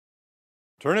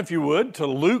Turn, if you would, to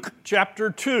Luke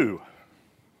chapter 2.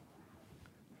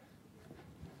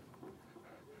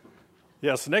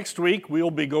 Yes, next week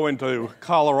we'll be going to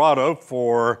Colorado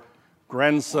for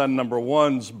grandson number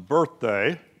one's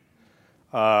birthday.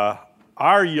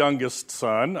 Our youngest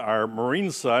son, our Marine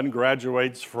son,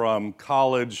 graduates from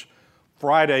college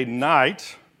Friday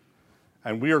night,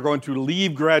 and we are going to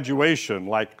leave graduation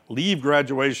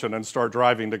and start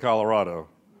driving to Colorado.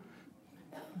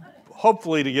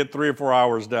 Hopefully to get 3 or 4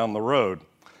 hours down the road.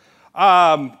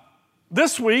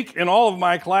 This week, in all of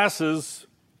my classes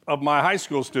of my high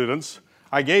school students,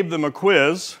 I gave them a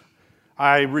quiz.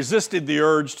 I resisted the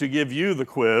urge to give you the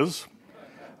quiz.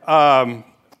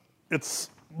 It's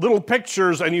little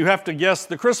pictures, and you have to guess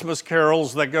the Christmas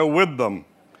carols that go with them.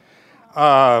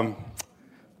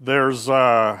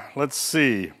 Let's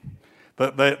see.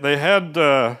 They had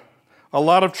a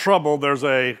lot of trouble. There's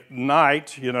a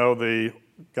knight, the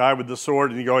guy with the sword,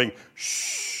 and you're going,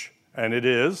 shh, and it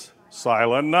is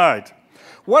Silent Night.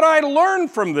 What I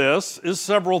learned from this is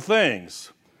several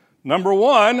things. Number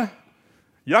one,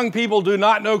 young people do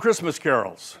not know Christmas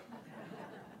carols.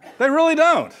 They really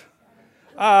don't.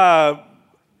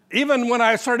 Even when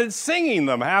I started singing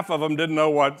them, half of them didn't know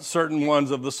what certain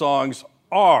ones of the songs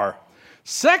are.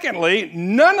 Secondly,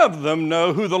 none of them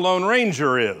know who the Lone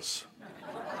Ranger is.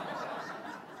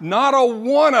 Not a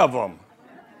one of them.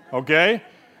 Okay?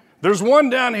 There's one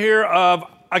down here of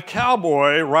a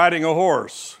cowboy riding a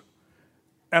horse.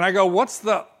 And I go, what's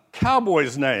the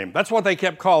cowboy's name? That's what they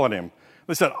kept calling him.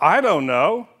 They said, I don't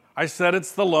know. I said,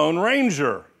 it's the Lone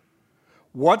Ranger.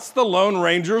 What's the Lone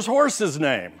Ranger's horse's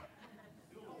name?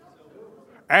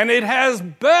 And it has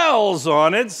bells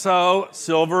on it, so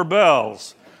Silver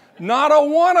Bells. Not a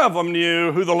one of them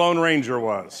knew who the Lone Ranger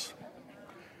was.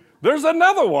 There's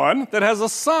another one that has a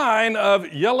sign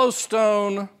of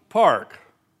Yellowstone Park.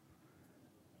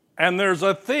 And there's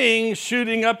a thing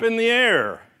shooting up in the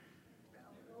air.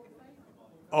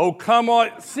 Oh, come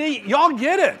on. See, y'all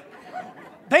get it.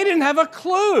 They didn't have a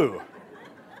clue.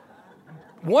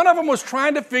 One of them was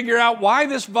trying to figure out why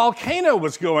this volcano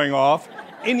was going off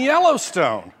in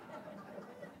Yellowstone.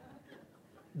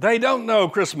 They don't know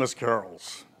Christmas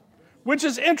carols, which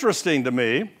is interesting to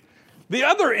me. The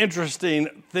other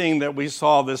interesting thing that we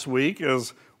saw this week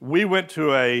is we went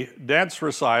to a dance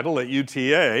recital at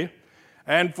UTA,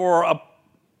 and for a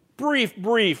brief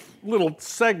little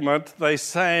segment, they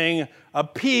sang a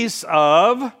piece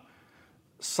of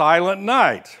Silent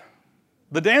Night.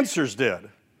 The dancers did.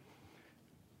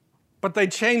 But they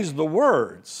changed the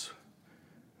words.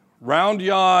 Round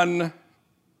yon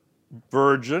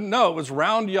virgin, no, it was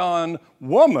round yon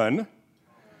woman,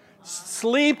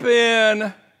 sleep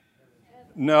in,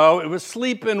 no, it was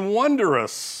sleep in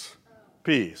wondrous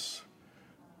peace.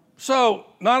 So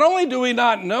not only do we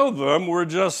not know them, we're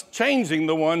just changing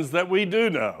the ones that we do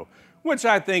know, which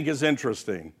I think is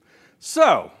interesting.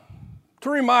 So, to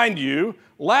remind you,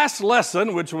 last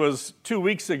lesson, which was 2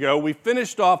 weeks ago, we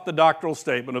finished off the doctrinal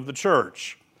statement of the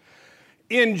church.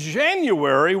 In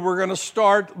January, we're going to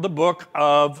start the book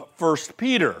of 1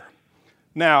 Peter.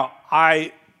 Now,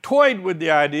 I toyed with the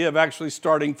idea of actually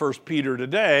starting 1 Peter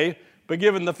today, but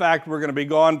given the fact we're going to be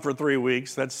gone for 3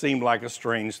 weeks, that seemed like a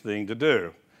strange thing to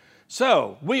do.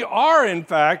 So, we are, in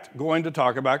fact, going to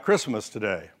talk about Christmas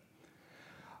today.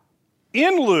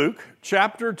 In Luke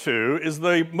chapter 2 is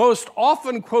the most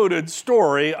often quoted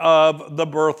story of the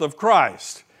birth of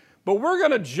Christ. But we're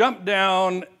going to jump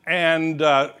down and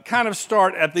kind of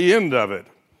start at the end of it.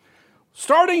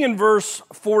 Starting in verse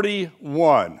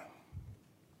 41.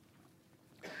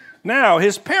 Now,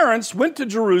 his parents went to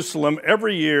Jerusalem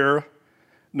every year.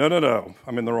 No,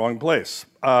 I'm in the wrong place.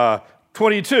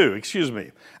 22, excuse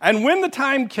me. And when the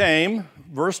time came,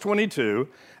 verse 22,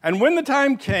 and when the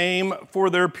time came for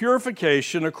their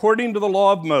purification according to the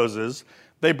law of Moses,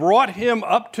 they brought him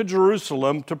up to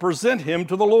Jerusalem to present him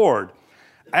to the Lord.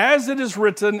 As it is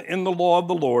written in the law of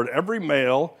the Lord, every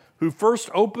male who first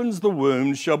opens the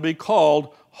womb shall be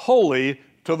called holy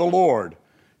to the Lord.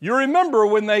 You remember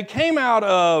when the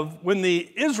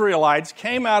Israelites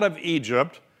came out of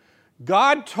Egypt,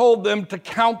 God told them to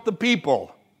count the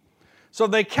people. So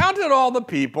they counted all the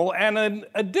people, and in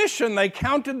addition, they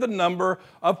counted the number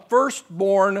of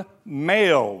firstborn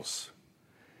males.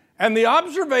 And the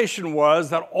observation was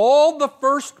that all the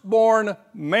firstborn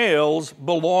males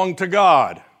belonged to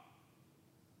God.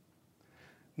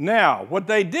 Now, what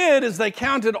they did is they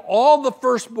counted all the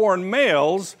firstborn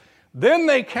males, then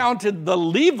they counted the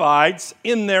Levites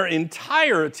in their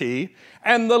entirety,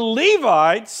 and the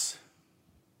Levites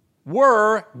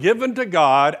were given to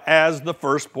God as the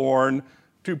firstborn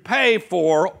to pay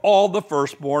for all the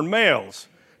firstborn males.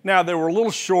 Now, they were a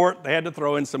little short. They had to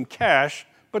throw in some cash,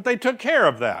 but they took care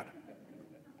of that.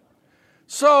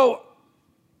 So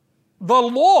the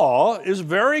law is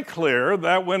very clear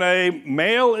that when a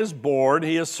male is born,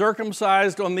 he is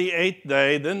circumcised on the 8th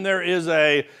day. Then there is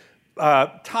a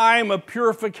time of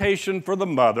purification for the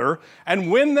mother. And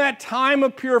when that time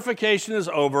of purification is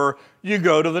over, you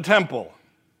go to the temple.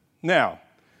 Now,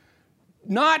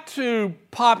 not to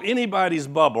pop anybody's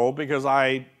bubble, because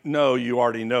I know you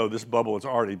already know this bubble has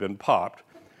already been popped,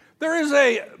 there is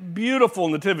a beautiful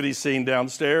nativity scene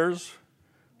downstairs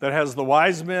that has the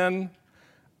wise men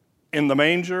in the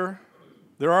manger.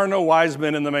 There are no wise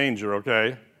men in the manger,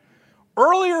 okay?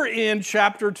 Earlier in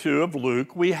chapter 2 of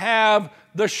Luke, we have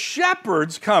the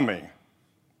shepherds coming,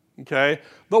 okay?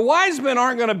 The wise men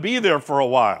aren't going to be there for a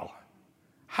while.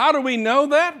 How do we know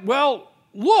that? Well,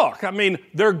 look,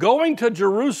 they're going to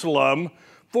Jerusalem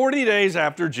 40 days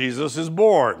after Jesus is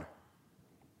born.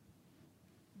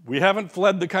 We haven't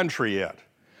fled the country yet.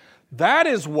 That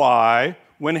is why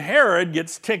when Herod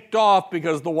gets ticked off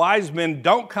because the wise men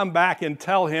don't come back and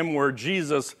tell him where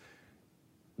Jesus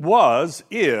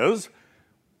is,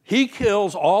 he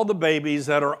kills all the babies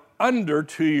that are under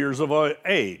 2 years of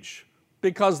age,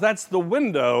 because that's the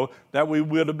window that we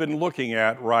would have been looking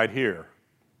at right here.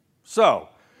 So,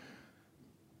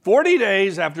 40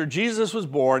 days after Jesus was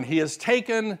born, he is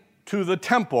taken to the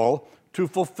temple to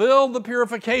fulfill the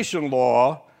purification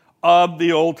law of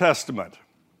the Old Testament.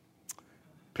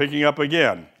 Picking up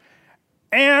again.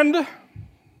 And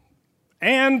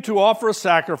to offer a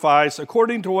sacrifice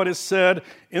according to what is said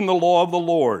in the law of the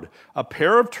Lord, a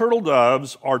pair of turtle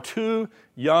doves or 2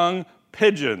 young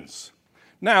pigeons.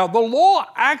 Now, the law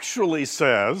actually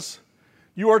says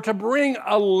you are to bring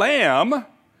a lamb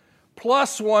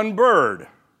plus 1 bird,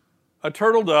 a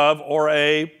turtle dove or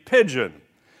a pigeon.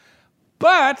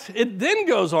 But it then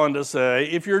goes on to say,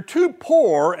 if you're too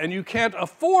poor and you can't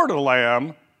afford a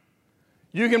lamb,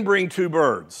 you can bring 2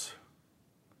 birds.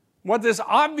 What this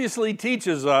obviously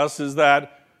teaches us is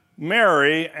that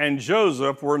Mary and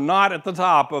Joseph were not at the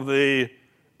top of the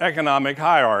economic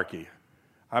hierarchy.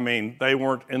 They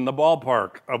weren't in the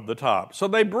ballpark of the top. So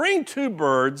they bring 2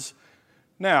 birds.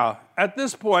 Now, at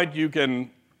this point, you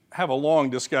can have a long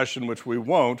discussion, which we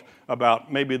won't, about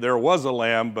maybe there was a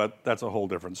lamb, but that's a whole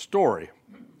different story.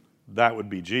 That would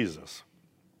be Jesus.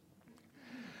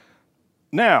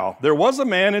 Now, there was a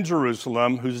man in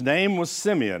Jerusalem whose name was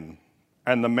Simeon,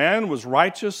 and the man was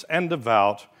righteous and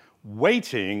devout,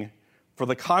 waiting for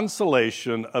the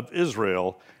consolation of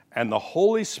Israel, and the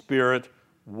Holy Spirit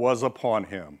was upon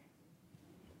him.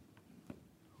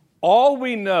 All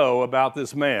we know about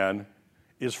this man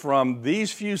is from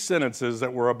these few sentences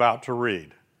that we're about to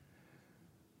read.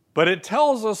 But it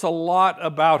tells us a lot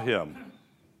about him.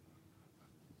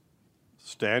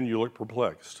 Stan, you look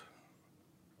perplexed.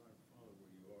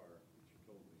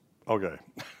 Okay.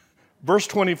 Verse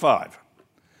 25.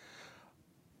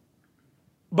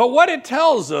 But what it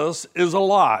tells us is a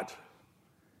lot.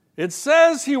 It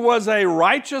says he was a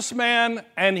righteous man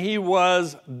and he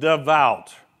was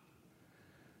devout.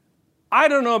 I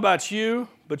don't know about you,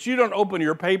 but you don't open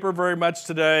your paper very much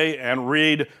today and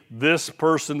read this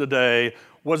person today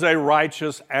was a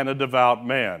righteous and a devout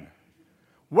man.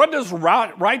 What does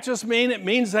righteous mean? It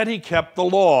means that he kept the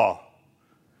law.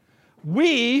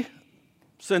 We,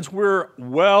 since we're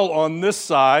well on this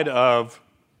side of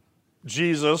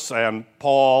Jesus and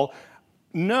Paul,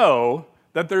 know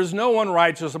that there's no one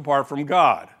righteous apart from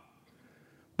God.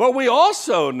 But we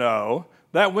also know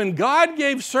that when God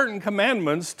gave certain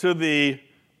commandments to the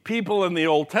people in the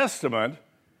Old Testament,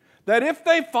 that if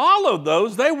they followed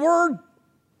those, they were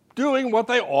doing what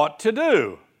they ought to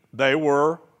do. They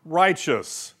were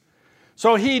righteous.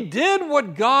 So he did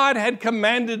what God had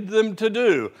commanded them to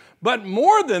do. But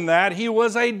more than that, he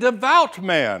was a devout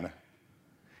man.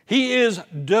 He is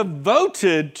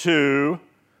devoted to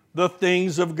the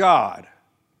things of God.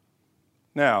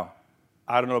 Now,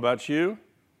 I don't know about you,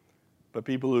 but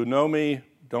people who know me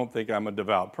don't think I'm a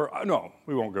devout person. No,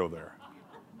 we won't go there.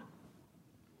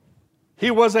 He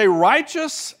was a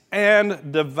righteous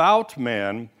and devout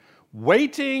man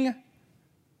waiting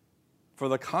for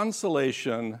the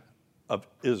consolation of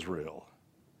Israel.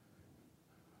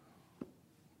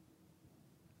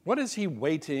 What is he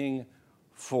waiting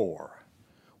for?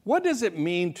 What does it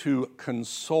mean to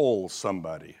console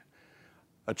somebody?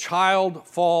 A child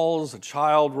falls, a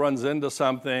child runs into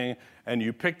something, and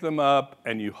you pick them up,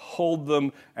 and you hold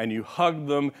them, and you hug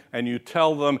them, and you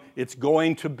tell them it's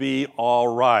going to be all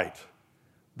right.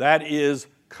 That is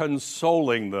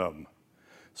consoling them.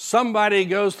 Somebody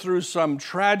goes through some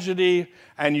tragedy,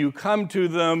 and you come to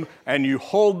them, and you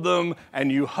hold them,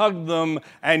 and you hug them,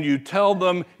 and you tell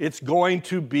them it's going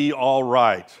to be all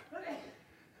right.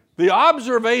 The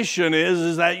observation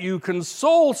is that you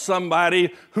console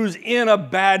somebody who's in a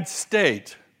bad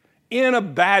state, in a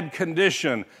bad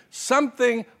condition.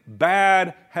 Something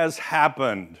bad has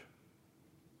happened.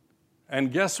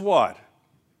 And guess what?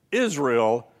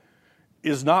 Israel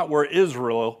is not where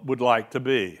Israel would like to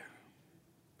be.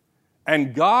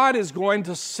 And God is going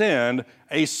to send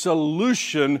a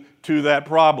solution to that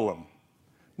problem.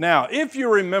 Now, if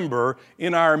you remember,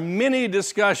 in our many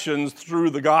discussions through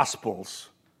the Gospels,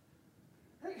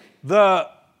 the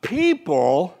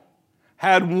people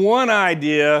had one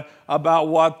idea about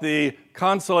what the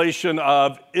consolation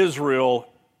of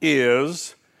Israel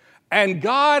is, and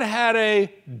God had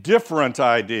a different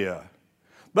idea.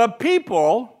 The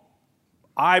people,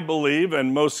 I believe,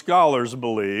 and most scholars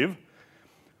believe,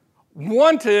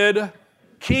 wanted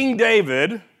King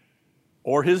David,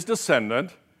 or his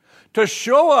descendant, to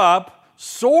show up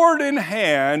sword in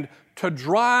hand to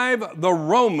drive the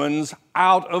Romans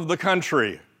out of the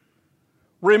country.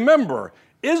 Remember,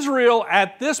 Israel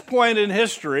at this point in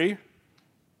history,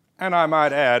 and I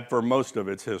might add for most of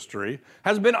its history,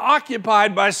 has been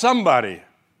occupied by somebody.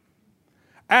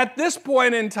 At this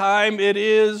point in time, it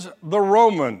is the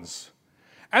Romans.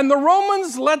 And the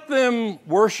Romans let them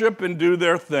worship and do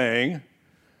their thing,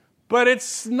 but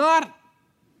it's not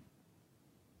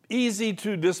easy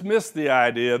to dismiss the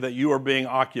idea that you are being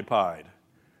occupied,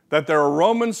 that there are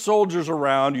Roman soldiers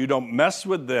around, you don't mess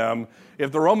with them.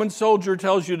 If the Roman soldier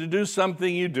tells you to do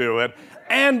something, you do it.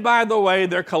 And by the way,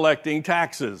 they're collecting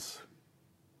taxes.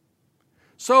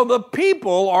 So the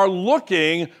people are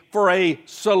looking for a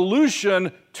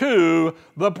solution to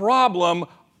the problem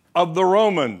of the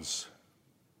Romans.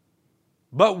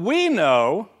 But we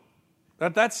know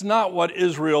that that's not what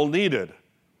Israel needed.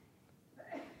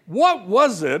 What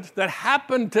was it that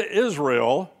happened to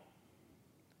Israel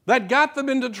that got them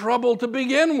into trouble to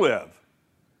begin with?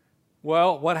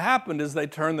 Well, what happened is they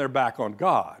turned their back on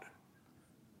God.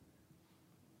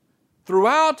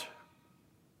 Throughout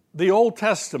the Old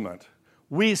Testament,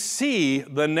 we see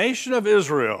the nation of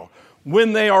Israel,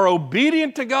 when they are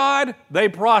obedient to God, they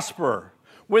prosper.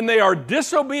 When they are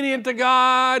disobedient to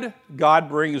God, God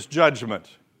brings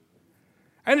judgment.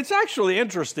 And it's actually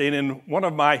interesting, in one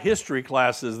of my history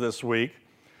classes this week,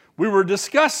 we were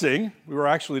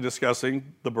actually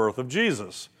discussing the birth of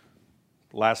Jesus,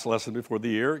 last lesson before the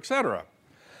year, etc.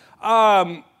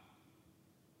 But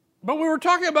we were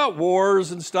talking about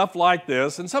wars and stuff like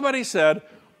this, and somebody said,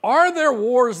 are there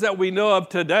wars that we know of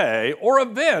today, or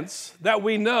events that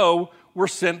we know were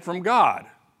sent from God?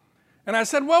 And I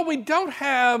said, well, we don't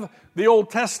have the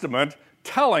Old Testament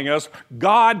telling us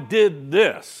God did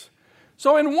this.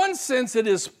 So in one sense, it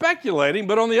is speculating,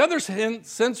 but on the other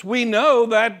sense, we know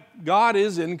that God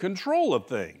is in control of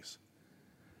things.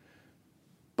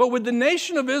 But with the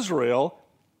nation of Israel,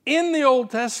 in the Old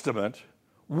Testament,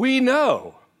 we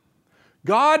know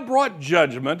God brought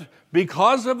judgment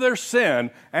because of their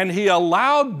sin, and he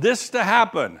allowed this to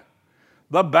happen.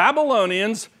 The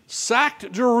Babylonians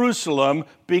sacked Jerusalem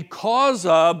because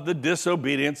of the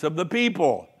disobedience of the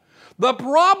people. The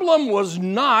problem was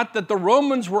not that the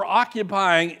Romans were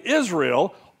occupying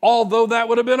Israel, although that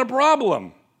would have been a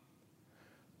problem.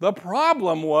 The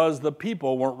problem was the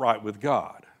people weren't right with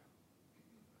God.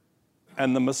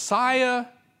 And the Messiah,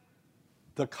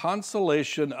 the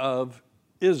consolation of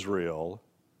Israel,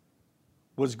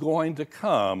 was going to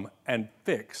come and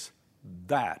fix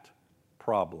that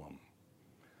problem.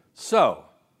 So,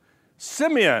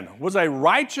 Simeon was a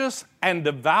righteous and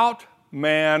devout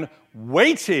man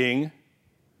waiting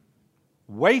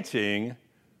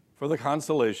for the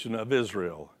consolation of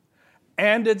Israel.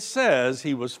 And it says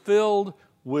he was filled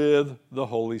with the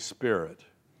Holy Spirit.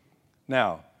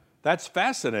 Now, that's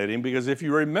fascinating because if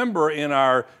you remember in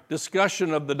our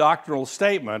discussion of the doctrinal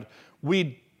statement,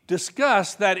 we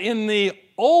discussed that in the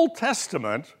Old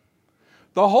Testament,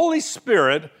 the Holy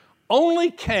Spirit only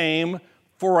came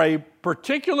for a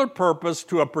particular purpose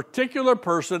to a particular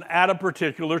person at a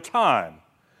particular time.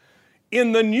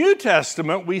 In the New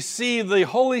Testament, we see the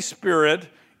Holy Spirit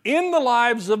in the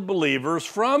lives of believers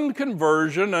from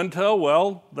conversion until,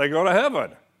 well, they go to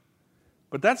heaven.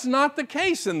 But that's not the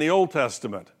case in the Old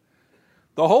Testament.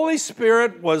 The Holy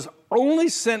Spirit was only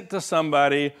sent to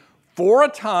somebody for a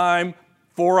time,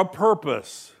 for a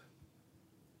purpose.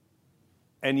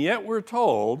 And yet we're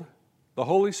told the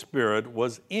Holy Spirit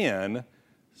was in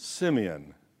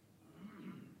Simeon.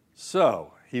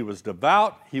 So, he was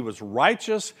devout, he was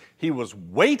righteous, he was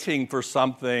waiting for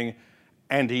something,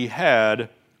 and he had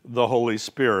the Holy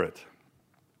Spirit.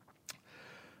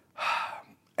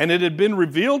 And it had been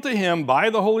revealed to him by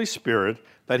the Holy Spirit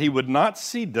that he would not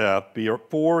see death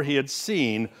before he had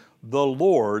seen the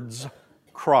Lord's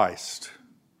Christ.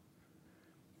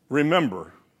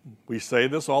 Remember, we say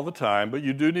this all the time, but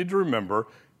you do need to remember,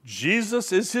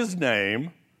 Jesus is his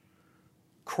name,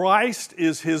 Christ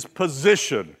is his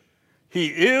position. He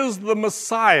is the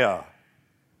Messiah.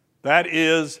 That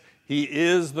is, he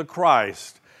is the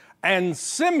Christ. And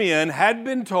Simeon had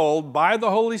been told by the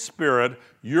Holy Spirit,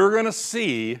 you're going to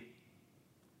see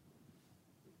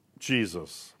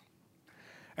Jesus.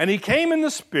 And he came in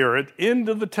the Spirit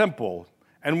into the temple.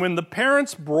 And when the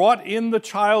parents brought in the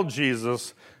child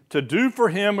Jesus to do for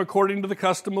him according to the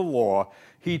custom of law,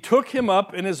 he took him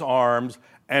up in his arms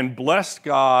and blessed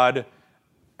God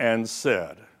and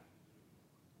said,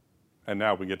 and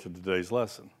now we get to today's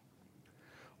lesson.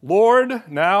 Lord,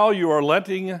 now you are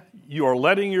letting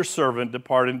your servant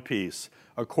depart in peace,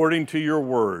 according to your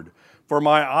word. For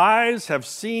my eyes have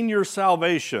seen your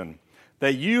salvation,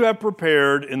 that you have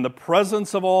prepared in the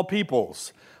presence of all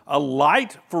peoples, a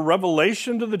light for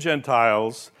revelation to the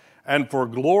Gentiles and for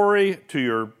glory to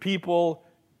your people,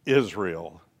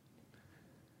 Israel.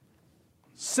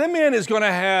 Simeon is going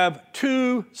to have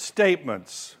two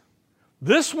statements.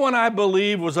 This one, I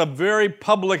believe, was a very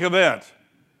public event.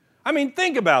 I mean,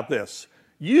 think about this.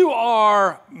 You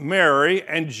are Mary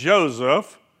and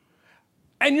Joseph,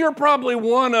 and you're probably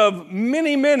one of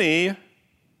many, many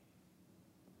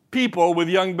people with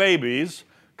young babies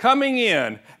coming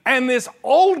in. And this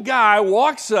old guy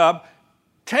walks up,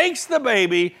 takes the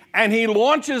baby, and he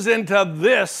launches into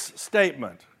this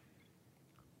statement.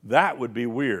 That would be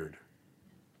weird.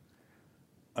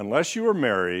 Unless you were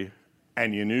Mary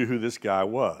and you knew who this guy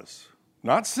was.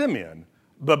 Not Simeon,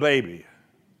 the baby.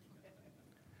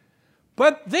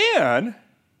 But then,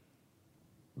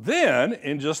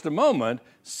 in just a moment,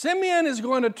 Simeon is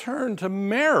going to turn to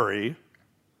Mary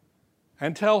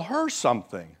and tell her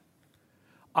something.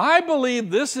 I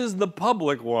believe this is the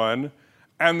public one,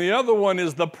 and the other one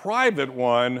is the private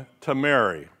one to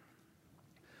Mary.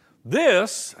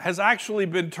 This has actually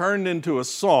been turned into a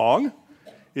song.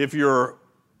 If you're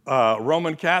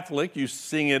Roman Catholic, you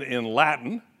sing it in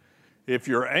Latin. If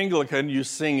you're Anglican, you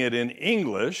sing it in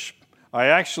English. I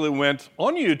actually went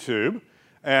on YouTube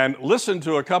and listened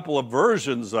to a couple of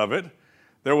versions of it.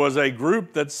 There was a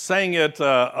group that sang it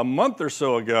a month or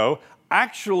so ago,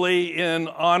 actually in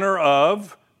honor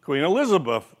of Queen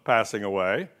Elizabeth passing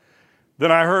away.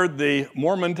 Then I heard the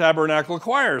Mormon Tabernacle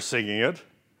Choir singing it.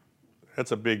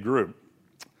 That's a big group.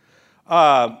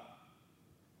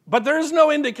 But there is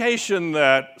no indication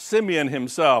that Simeon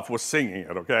himself was singing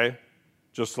it, okay?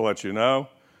 Just to let you know,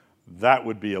 that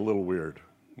would be a little weird,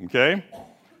 okay?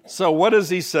 So what does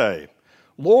he say?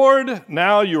 Lord,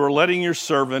 now you are letting your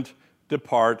servant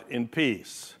depart in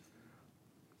peace.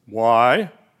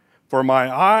 Why? For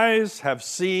my eyes have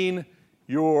seen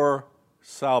your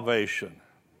salvation.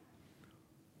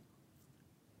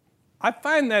 I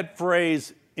find that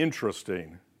phrase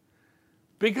interesting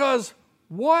because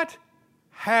what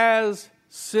has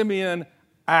Simeon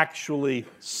actually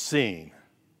seen?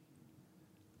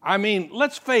 I mean,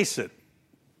 let's face it.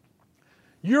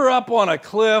 You're up on a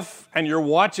cliff and you're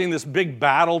watching this big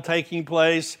battle taking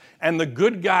place, and the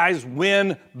good guys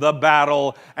win the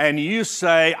battle, and you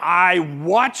say, I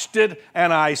watched it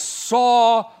and I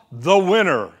saw the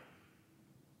winner.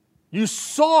 You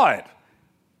saw it.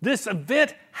 This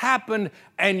event happened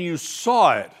and you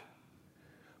saw it.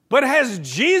 But has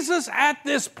Jesus at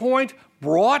this point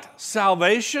brought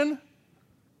salvation?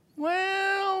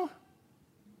 Well,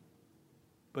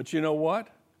 but you know what?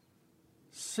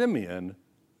 Simeon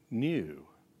knew.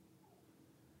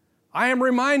 I am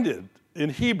reminded in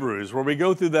Hebrews, where we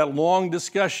go through that long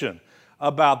discussion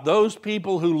about those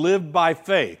people who lived by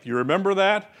faith. You remember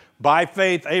that? By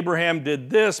faith, Abraham did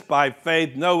this. By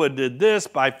faith, Noah did this.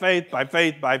 By faith, by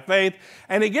faith, by faith.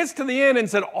 And it gets to the end and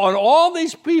said, on all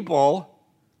these people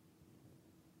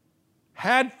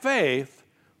had faith,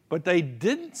 but they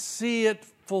didn't see it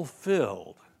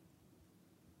fulfilled.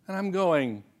 And I'm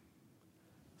going,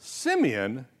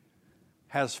 Simeon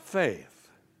has faith.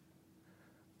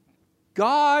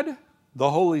 God,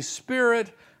 the Holy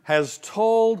Spirit, has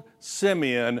told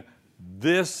Simeon,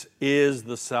 this is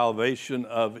the salvation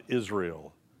of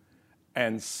Israel.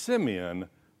 And Simeon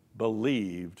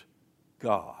believed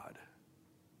God.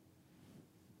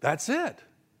 That's it.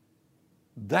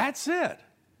 That's it.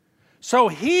 So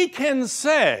he can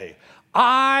say,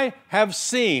 I have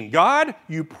seen. God,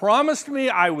 you promised me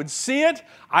I would see it.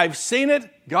 I've seen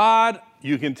it. God,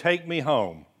 you can take me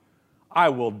home. I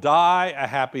will die a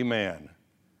happy man.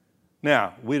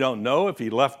 Now, we don't know if he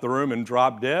left the room and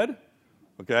dropped dead.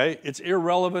 Okay, it's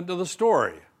irrelevant to the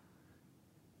story.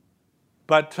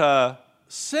 But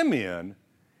Simeon,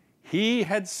 he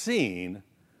had seen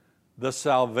the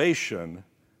salvation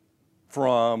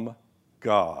from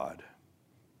God.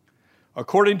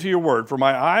 According to your word, for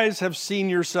my eyes have seen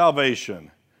your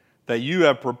salvation, that you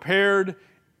have prepared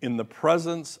in the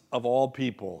presence of all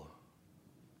people.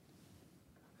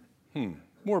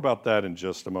 More about that in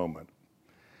just a moment.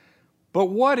 But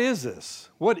what is this?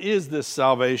 What is this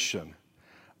salvation?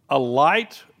 A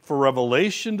light for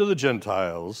revelation to the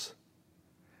Gentiles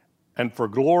and for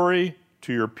glory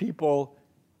to your people,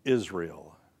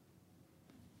 Israel.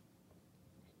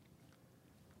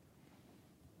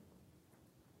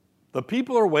 The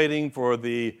people are waiting for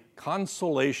the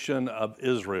consolation of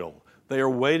Israel. They are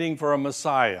waiting for a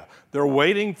Messiah. They're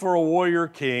waiting for a warrior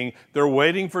king. They're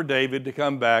waiting for David to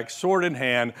come back, sword in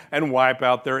hand, and wipe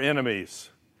out their enemies.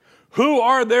 Who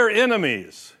are their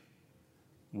enemies?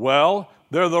 Well,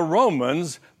 they're the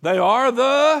Romans. They are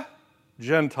the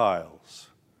Gentiles.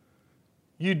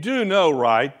 You do know,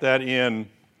 right, that in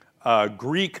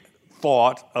Greek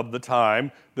thought of the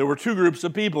time, there were two groups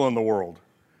of people in the world.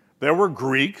 There were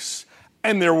Greeks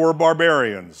and there were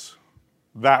barbarians.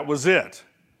 That was it.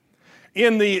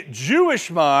 In the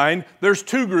Jewish mind, there's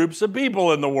two groups of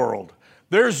people in the world.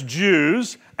 There's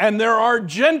Jews and there are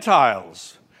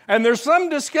Gentiles. And there's some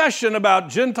discussion about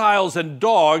Gentiles and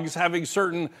dogs having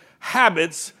certain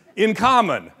habits in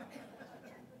common.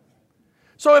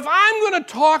 So if I'm going to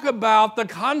talk about the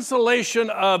consolation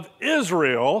of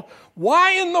Israel,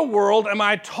 why in the world am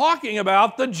I talking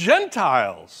about the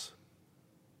Gentiles?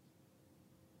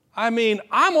 I mean,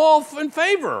 I'm all in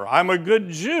favor. I'm a good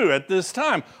Jew at this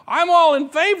time. I'm all in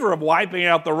favor of wiping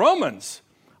out the Romans.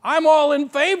 I'm all in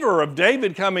favor of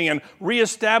David coming and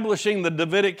reestablishing the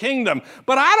Davidic kingdom.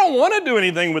 But I don't want to do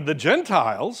anything with the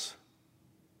Gentiles.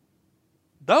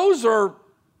 Those are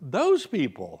those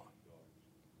people.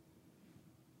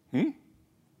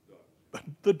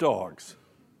 The dogs.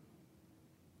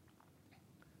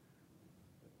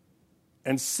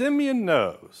 And Simeon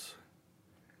knows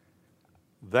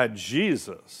that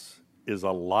Jesus is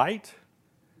a light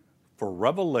for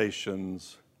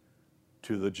revelations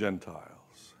to the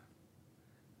Gentiles.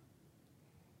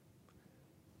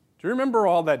 Do you remember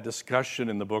all that discussion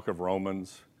in the book of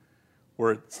Romans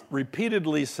where it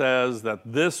repeatedly says that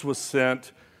this was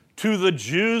sent to the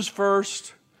Jews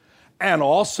first and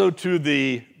also to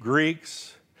the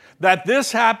Greeks? That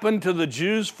this happened to the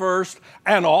Jews first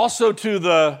and also to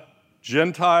the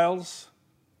Gentiles?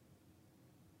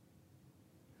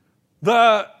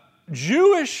 The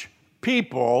Jewish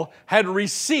people had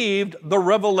received the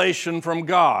revelation from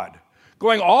God,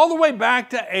 going all the way back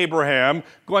to Abraham,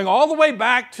 going all the way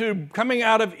back to coming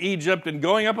out of Egypt and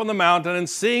going up on the mountain and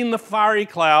seeing the fiery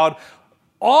cloud.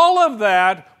 All of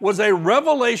that was a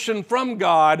revelation from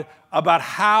God about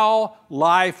how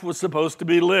life was supposed to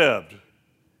be lived.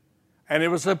 And it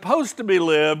was supposed to be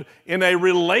lived in a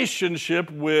relationship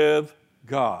with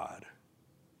God.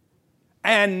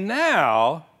 And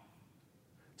now,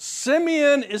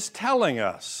 Simeon is telling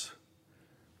us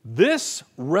this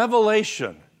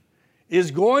revelation is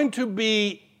going to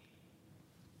be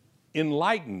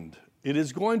enlightened. It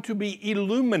is going to be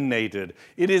illuminated.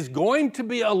 It is going to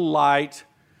be a light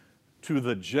to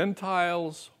the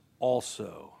Gentiles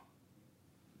also.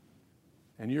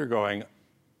 And you're going,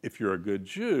 if you're a good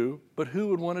Jew, but who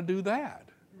would want to do that?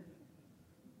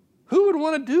 Who would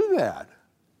want to do that?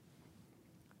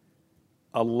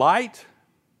 A light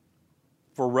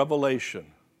for revelation.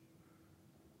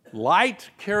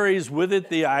 Light carries with it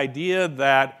the idea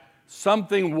that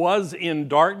something was in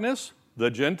darkness, the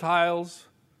Gentiles,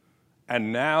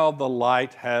 and now the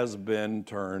light has been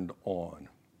turned on.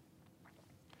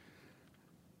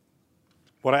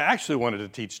 What I actually wanted to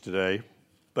teach today,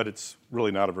 but it's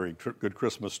really not a very good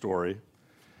Christmas story,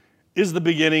 is the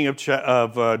beginning of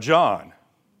John.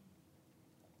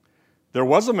 There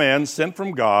was a man sent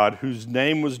from God whose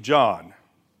name was John.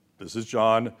 This is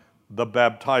John the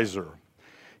Baptizer.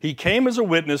 He came as a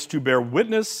witness to bear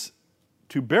witness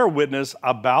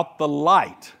about the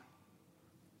light.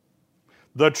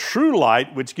 The true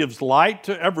light, which gives light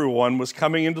to everyone, was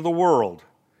coming into the world.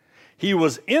 He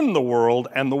was in the world,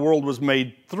 and the world was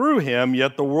made through him,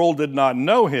 yet the world did not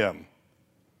know him.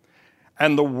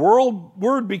 And the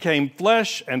Word became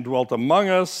flesh and dwelt among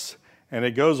us. And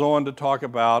it goes on to talk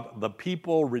about the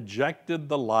people rejected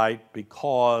the light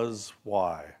because,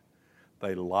 why?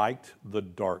 They liked the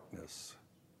darkness.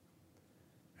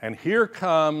 And here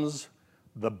comes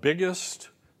the biggest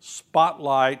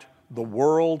spotlight the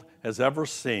world has ever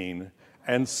seen,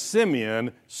 and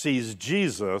Simeon sees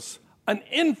Jesus an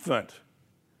infant,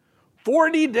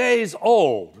 40 days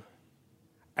old,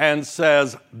 and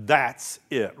says, that's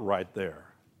it right there.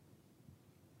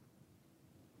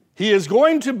 He is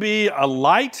going to be a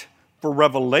light for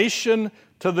revelation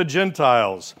to the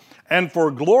Gentiles and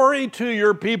for glory to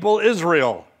your people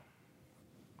Israel.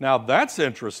 Now that's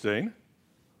interesting.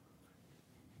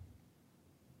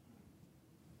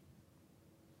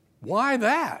 Why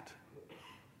that?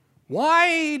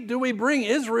 Why do we bring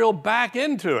Israel back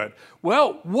into it?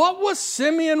 Well, what was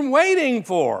Simeon waiting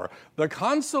for? The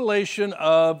consolation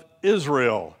of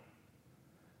Israel.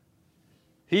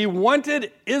 He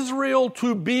wanted Israel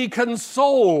to be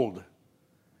consoled.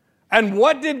 And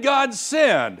what did God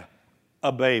send?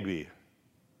 A baby.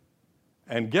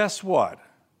 And guess what?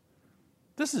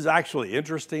 This is actually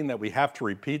interesting that we have to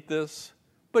repeat this,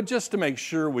 but just to make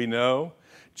sure we know,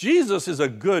 Jesus is a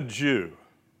good Jew.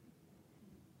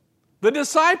 The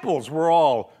disciples were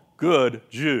all good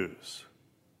Jews.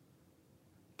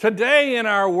 Today in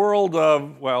our world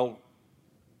of,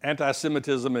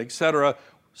 anti-Semitism, etc.,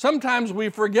 sometimes we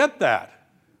forget that.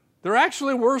 There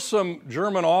actually were some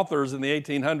German authors in the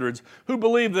 1800s who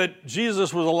believed that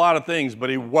Jesus was a lot of things, but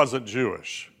he wasn't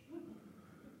Jewish.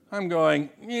 I'm going,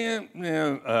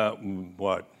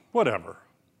 whatever.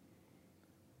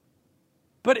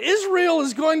 But Israel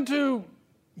is going to,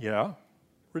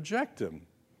 reject him.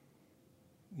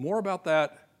 More about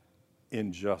that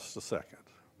in just a second.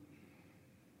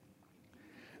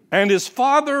 And his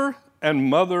father and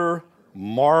mother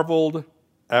marveled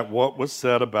at what was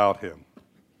said about him.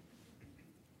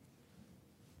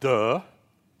 Duh.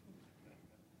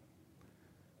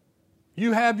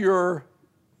 You have your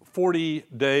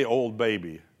 40-day-old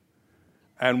baby,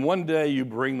 and one day you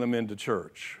bring them into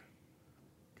church,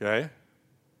 okay?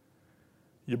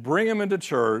 You bring them into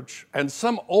church, and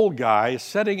some old guy is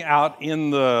sitting out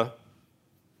in the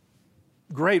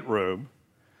great room,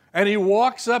 and he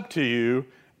walks up to you,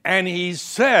 and he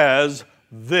says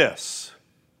this.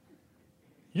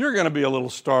 You're going to be a little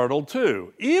startled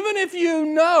too. Even if you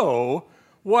know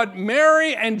what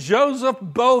Mary and Joseph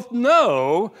both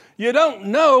know, you don't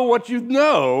know what you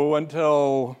know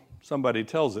until somebody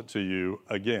tells it to you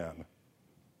again.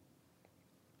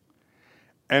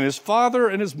 And his father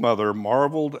and his mother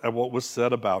marveled at what was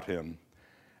said about him.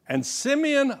 And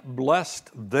Simeon blessed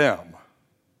them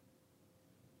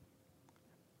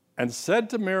and said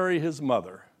to Mary, his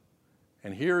mother,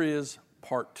 and here is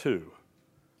part 2.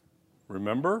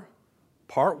 Remember,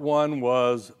 part 1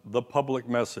 was the public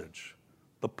message,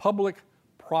 the public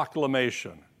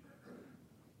proclamation.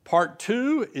 Part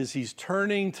 2 is he's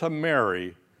turning to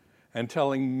Mary and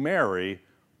telling Mary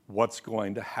what's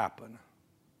going to happen.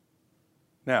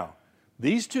 Now,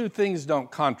 these two things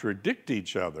don't contradict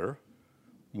each other.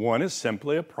 One is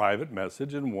simply a private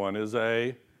message and one is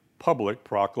a public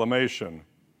proclamation.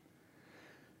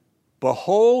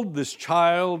 Behold, this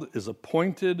child is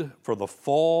appointed for the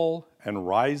fall and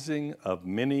rising of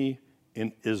many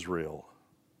in Israel.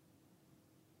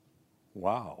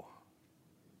 Wow.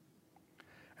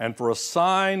 And for a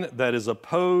sign that is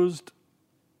opposed,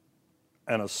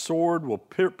 and a sword will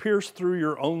pierce through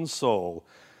your own soul,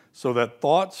 so that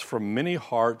thoughts from many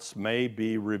hearts may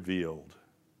be revealed.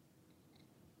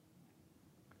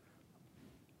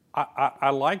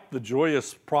 I like the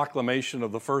joyous proclamation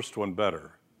of the first one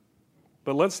better.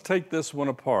 But let's take this one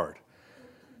apart.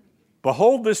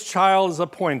 Behold, this child is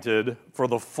appointed for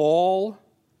the fall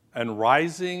and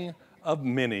rising of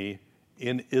many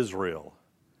in Israel.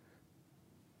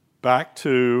 Back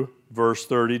to verse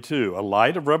 32. A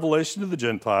light of revelation to the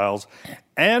Gentiles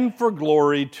and for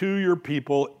glory to your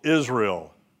people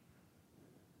Israel.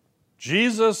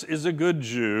 Jesus is a good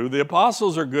Jew. The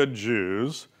apostles are good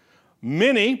Jews.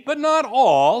 Many, but not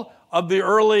all, of the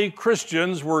early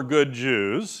Christians were good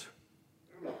Jews.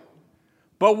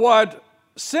 But what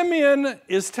Simeon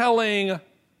is telling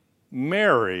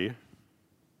Mary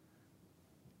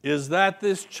is that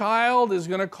this child is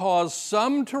going to cause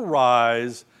some to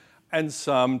rise and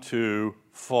some to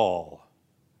fall.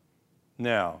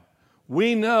 Now,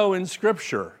 we know in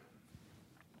Scripture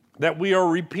that we are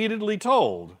repeatedly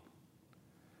told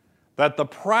that the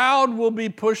proud will be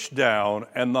pushed down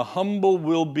and the humble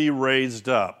will be raised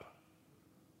up.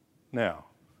 Now,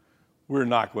 we're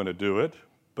not going to do it,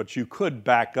 but you could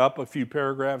back up a few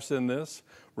paragraphs in this.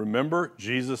 Remember,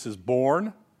 Jesus is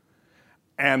born,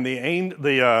 and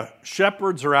the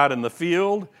shepherds are out in the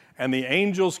field, and the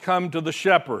angels come to the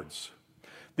shepherds.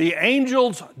 The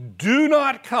angels do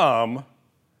not come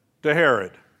to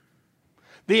Herod.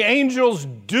 The angels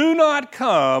do not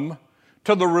come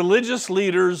to the religious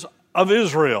leaders of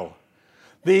Israel.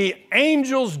 The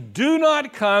angels do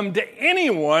not come to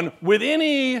anyone with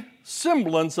any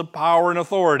semblance of power and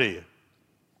authority.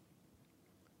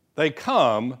 They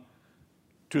come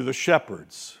to the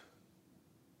shepherds.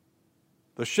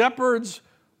 The shepherds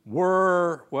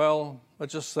were, well,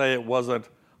 let's just say it wasn't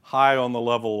high on the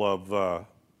level of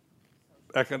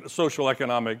social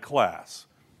economic class.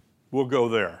 We'll go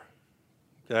there,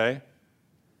 okay?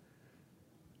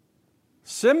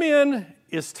 Simeon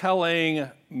is telling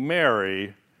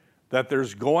Mary that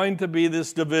there's going to be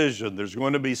this division. There's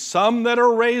going to be some that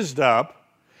are raised up,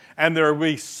 and there will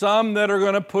be some that are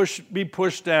going to be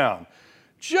pushed down.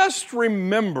 Just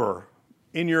remember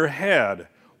in your head,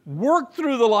 work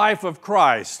through the life of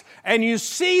Christ, and you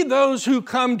see those who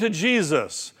come to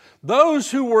Jesus,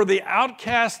 those who were the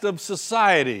outcast of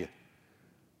society.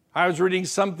 I was reading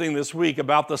something this week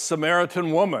about the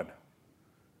Samaritan woman.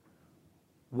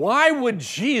 Why would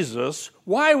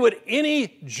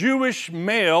any Jewish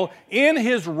male in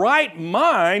his right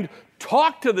mind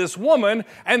talk to this woman,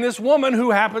 and this woman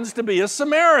who happens to be a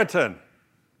Samaritan?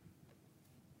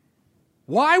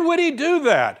 Why would he do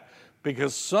that?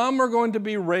 Because some are going to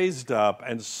be raised up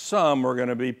and some are going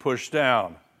to be pushed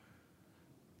down.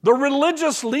 The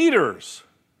religious leaders,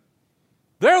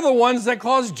 they're the ones that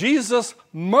cause Jesus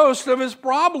most of his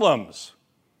problems.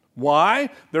 Why?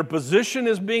 Their position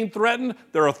is being threatened,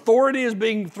 their authority is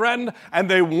being threatened, and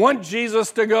they want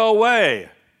Jesus to go away.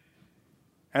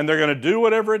 And they're going to do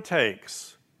whatever it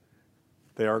takes.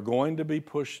 They are going to be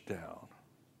pushed down,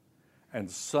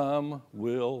 and some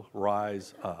will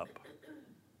rise up.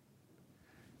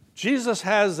 Jesus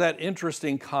has that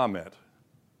interesting comment.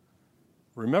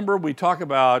 Remember, we talk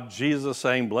about Jesus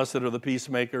saying, "Blessed are the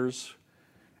peacemakers."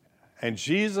 And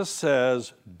Jesus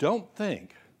says, "Don't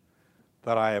think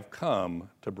that I have come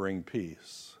to bring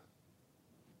peace."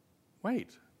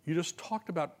 Wait, you just talked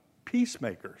about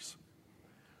peacemakers.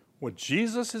 What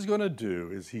Jesus is going to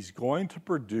do is he's going to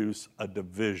produce a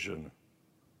division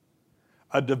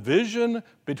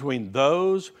between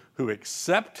those who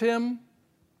accept him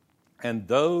and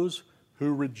those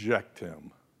who reject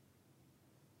him.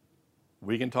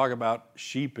 We can talk about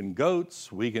sheep and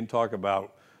goats. We can talk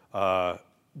about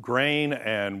grain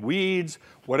and weeds,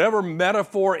 whatever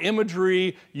metaphor,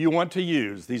 imagery you want to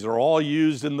use. These are all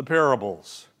used in the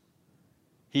parables.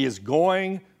 He is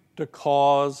going to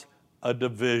cause a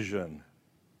division.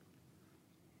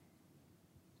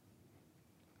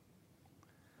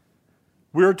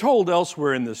 We are told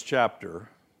elsewhere in this chapter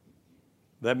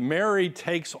that Mary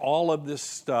takes all of this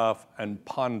stuff and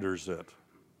ponders it.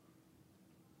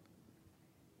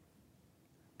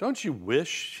 Don't you wish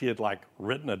she had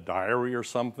written a diary or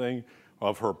something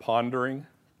of her pondering?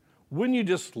 Wouldn't you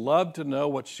just love to know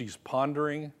what she's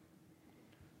pondering?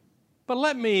 But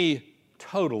let me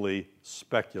totally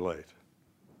speculate.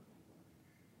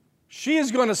 She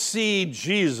is going to see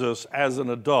Jesus as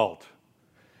an adult,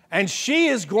 and she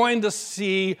is going to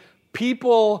see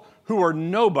people who are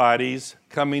nobodies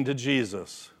coming to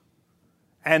Jesus.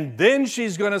 And then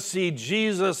she's going to see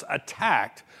Jesus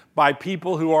attacked by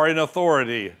people who are in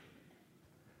authority.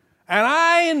 And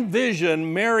I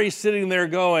envision Mary sitting there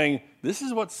going, this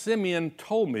is what Simeon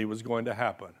told me was going to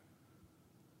happen.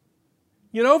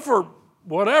 You know, for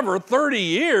 30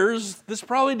 years, this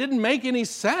probably didn't make any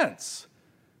sense.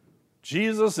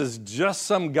 Jesus is just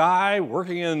some guy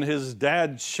working in his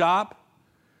dad's shop,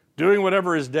 doing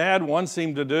whatever his dad wants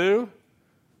him to do.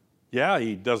 Yeah,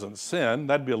 he doesn't sin.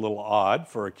 That'd be a little odd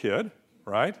for a kid,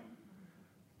 right?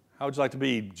 How would you like to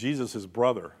be Jesus'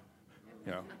 brother?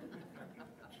 You know,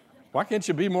 why can't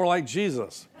you be more like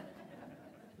Jesus?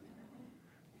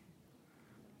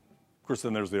 Of course,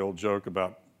 then there's the old joke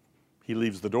about he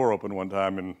leaves the door open one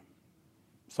time and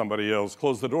somebody yells,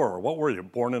 "Close the door." What were you,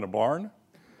 born in a barn?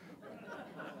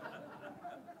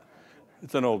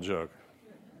 It's an old joke.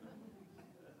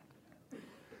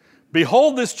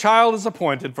 Behold, this child is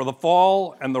appointed for the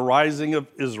fall and the rising of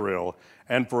Israel,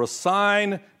 and for a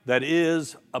sign that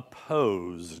is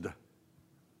opposed.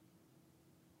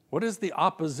 What is the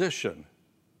opposition?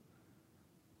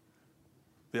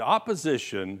 The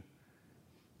opposition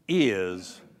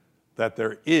is that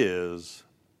there is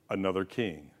another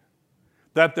king,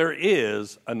 that there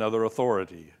is another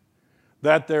authority,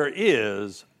 that there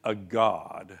is a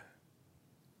God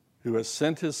who has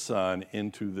sent his Son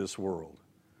into this world.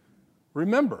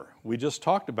 Remember, we just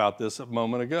talked about this a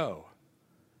moment ago.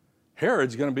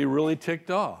 Herod's going to be really ticked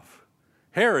off.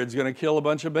 Herod's going to kill a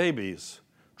bunch of babies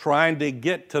trying to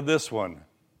get to this one.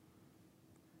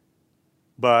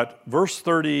 But verse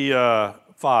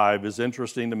 35 is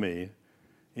interesting to me.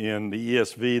 In the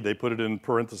ESV, they put it in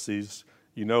parentheses.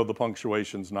 You know the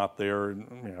punctuation's not there,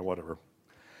 whatever.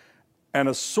 And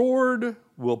a sword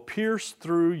will pierce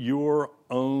through your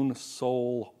own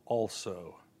soul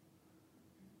also.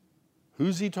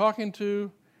 Who's he talking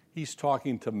to? He's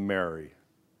talking to Mary.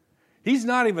 He's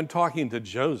not even talking to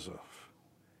Joseph.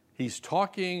 He's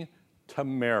talking to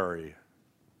Mary.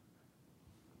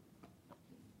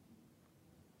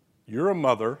 You're a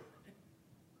mother,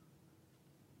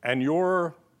 and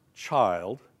your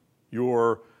child,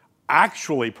 your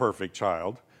actually perfect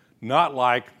child, not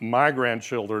like my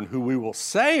grandchildren who we will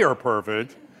say are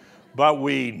perfect, but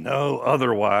we know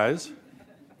otherwise,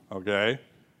 okay?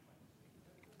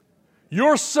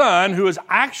 Your son, who is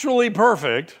actually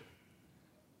perfect,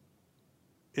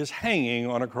 is hanging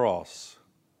on a cross.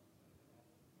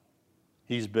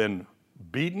 He's been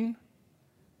beaten,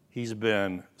 he's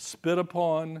been spit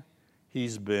upon,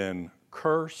 he's been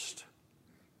cursed.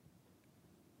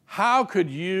 How could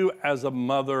you as a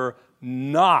mother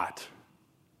not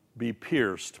be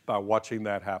pierced by watching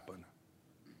that happen?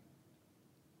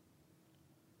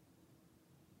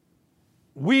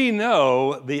 We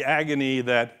know the agony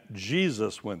that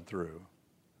Jesus went through,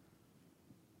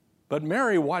 but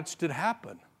Mary watched it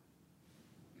happen.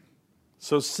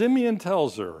 So Simeon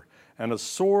tells her, and a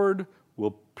sword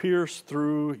will pierce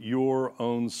through your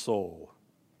own soul.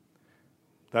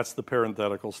 That's the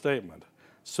parenthetical statement.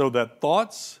 So that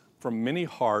thoughts from many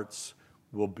hearts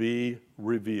will be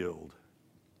revealed.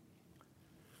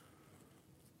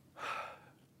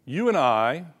 You and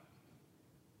I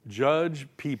judge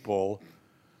people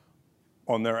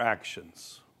on their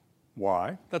actions.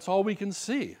 Why? That's all we can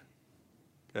see.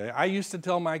 Okay? I used to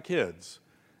tell my kids,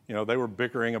 they were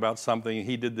bickering about something,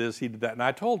 he did this, he did that, and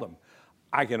I told them,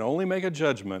 I can only make a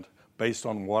judgment based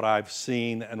on what I've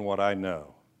seen and what I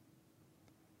know.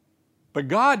 But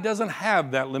God doesn't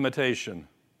have that limitation.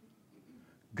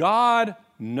 God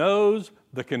knows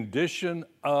the condition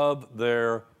of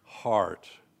their heart.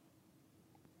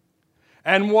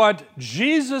 And what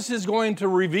Jesus is going to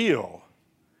reveal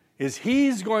is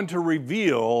he's going to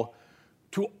reveal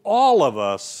to all of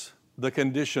us the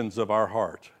conditions of our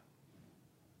heart.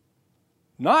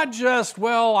 Not just,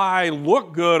 I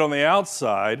look good on the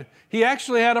outside. He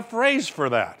actually had a phrase for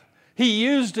that. He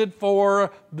used it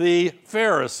for the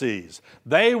Pharisees.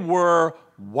 They were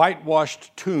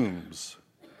whitewashed tombs.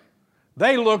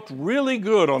 They looked really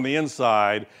good on the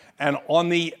inside, and on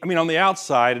the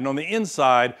outside, and on the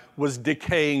inside was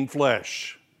decaying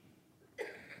flesh.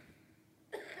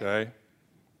 Okay?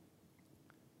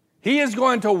 He is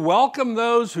going to welcome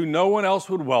those who no one else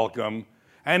would welcome,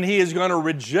 and he is going to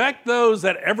reject those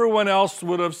that everyone else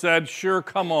would have said, sure,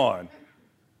 come on.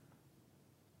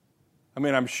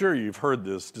 I'm sure you've heard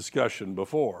this discussion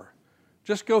before.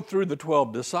 Just go through the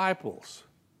 12 disciples.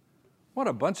 What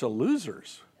a bunch of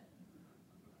losers.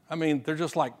 They're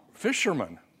just like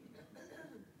fishermen.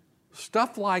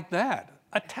 Stuff like that.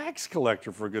 A tax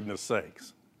collector, for goodness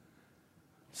sakes.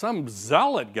 Some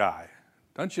zealot guy.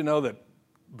 Don't you know that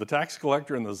the tax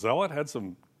collector and the zealot had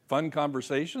some fun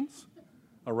conversations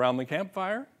around the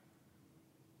campfire?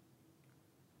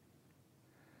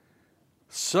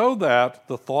 So that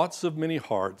the thoughts of many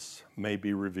hearts may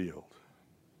be revealed.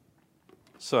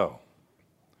 So,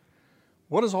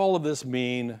 what does all of this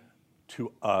mean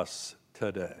to us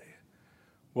today?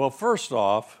 Well, first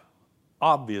off,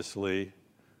 obviously,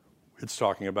 it's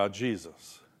talking about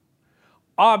Jesus.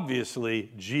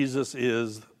 Obviously, Jesus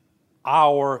is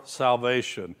our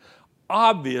salvation.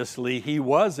 Obviously, he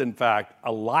was, in fact,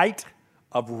 a light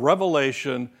of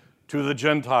revelation to the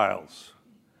Gentiles.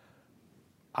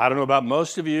 I don't know about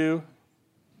most of you,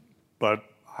 but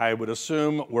I would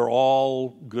assume we're all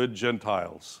good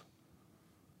Gentiles.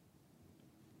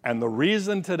 And the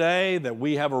reason today that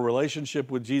we have a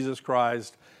relationship with Jesus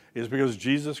Christ is because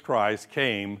Jesus Christ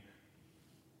came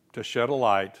to shed a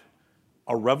light,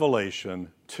 a revelation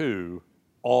to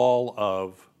all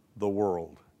of the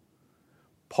world.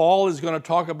 Paul is going to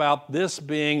talk about this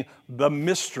being the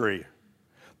mystery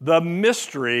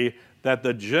that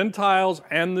the Gentiles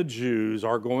and the Jews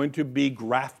are going to be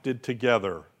grafted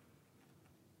together.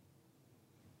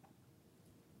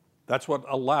 That's what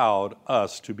allowed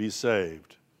us to be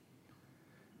saved.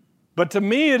 But to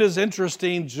me, it is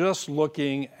interesting just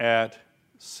looking at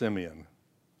Simeon.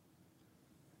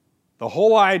 The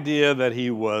whole idea that he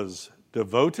was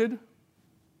devoted,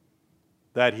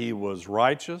 that he was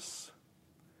righteous,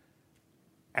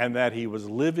 and that he was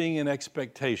living in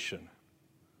expectation.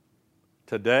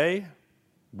 Today,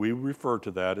 we refer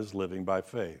to that as living by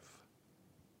faith.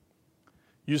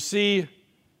 You see,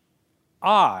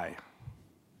 I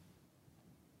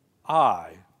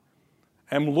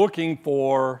am looking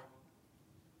for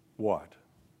what?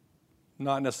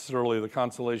 Not necessarily the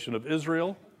consolation of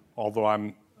Israel, although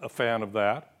I'm a fan of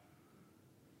that.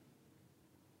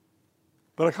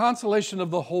 but a consolation of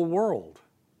the whole world.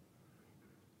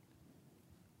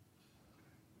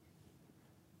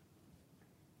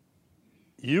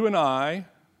 You and I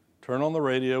turn on the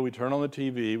radio, we turn on the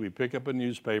TV, we pick up a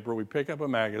newspaper, we pick up a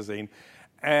magazine,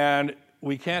 and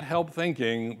we can't help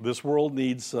thinking this world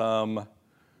needs some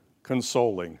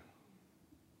consoling.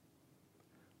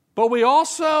 But we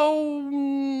also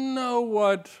know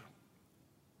what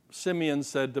Simeon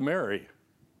said to Mary.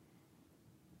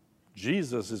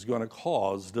 Jesus is going to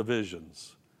cause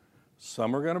divisions.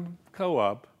 Some are going to go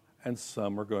up and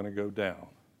some are going to go down.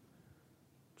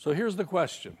 So here's the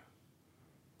question.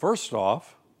 First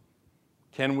off,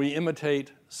 can we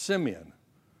imitate Simeon?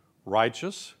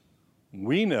 Righteous,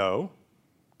 we know,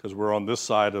 because we're on this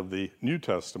side of the New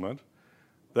Testament,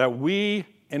 that we,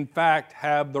 in fact,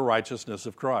 have the righteousness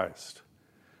of Christ.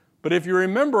 But if you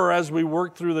remember, as we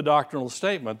work through the doctrinal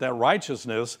statement, that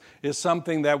righteousness is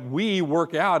something that we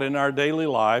work out in our daily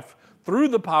life through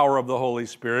the power of the Holy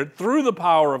Spirit, through the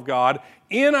power of God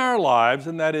in our lives,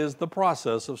 and that is the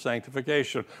process of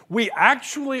sanctification. We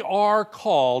actually are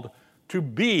called to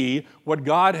be what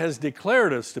God has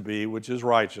declared us to be, which is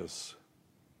righteous.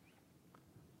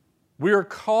 We are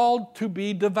called to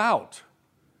be devout.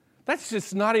 That's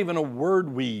just not even a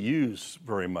word we use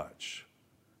very much.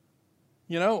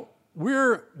 You know,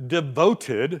 we're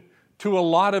devoted to a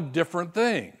lot of different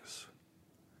things.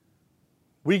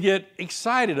 We get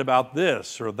excited about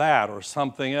this or that or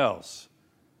something else.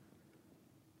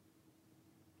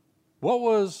 What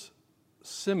was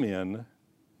Simeon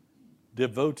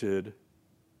devoted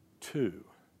to?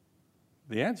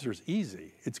 The answer is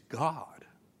easy. It's God.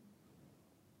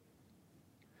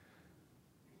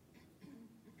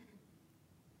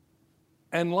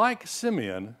 And like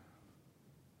Simeon,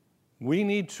 we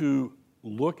need to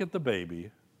look at the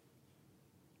baby.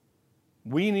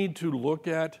 We need to look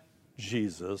at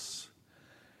Jesus,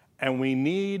 and we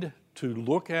need to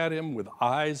look at him with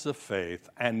eyes of faith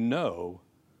and know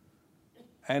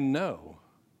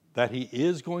that he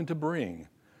is going to bring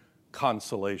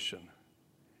consolation,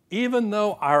 even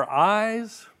though our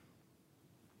eyes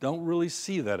don't really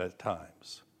see that at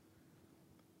times.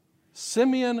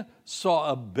 Simeon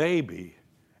saw a baby,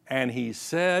 and he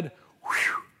said,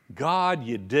 God,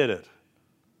 you did it.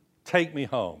 Take me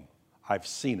home. I've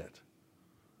seen it.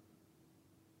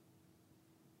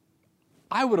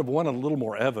 I would have wanted a little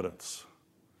more evidence.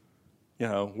 You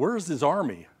know, where's his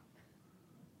army?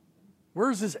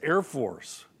 Where's his Air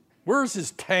Force? Where's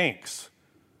his tanks?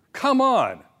 Come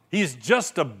on, he's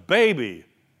just a baby.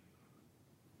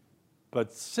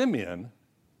 But Simeon,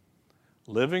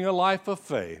 living a life of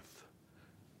faith,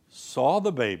 saw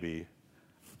the baby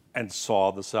and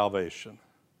saw the salvation.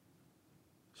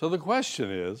 So the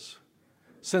question is,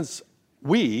 since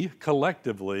we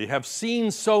collectively have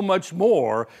seen so much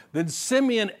more than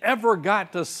Simeon ever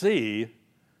got to see,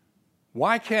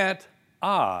 why can't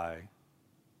I,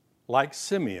 like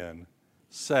Simeon,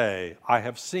 say, I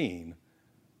have seen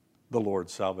the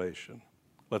Lord's salvation?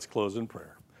 Let's close in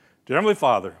prayer. Dear Heavenly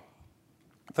Father,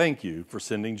 thank you for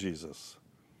sending Jesus.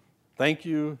 Thank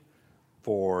you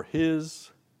for his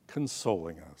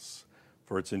consoling us.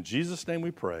 For it's in Jesus' name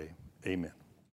we pray. Amen.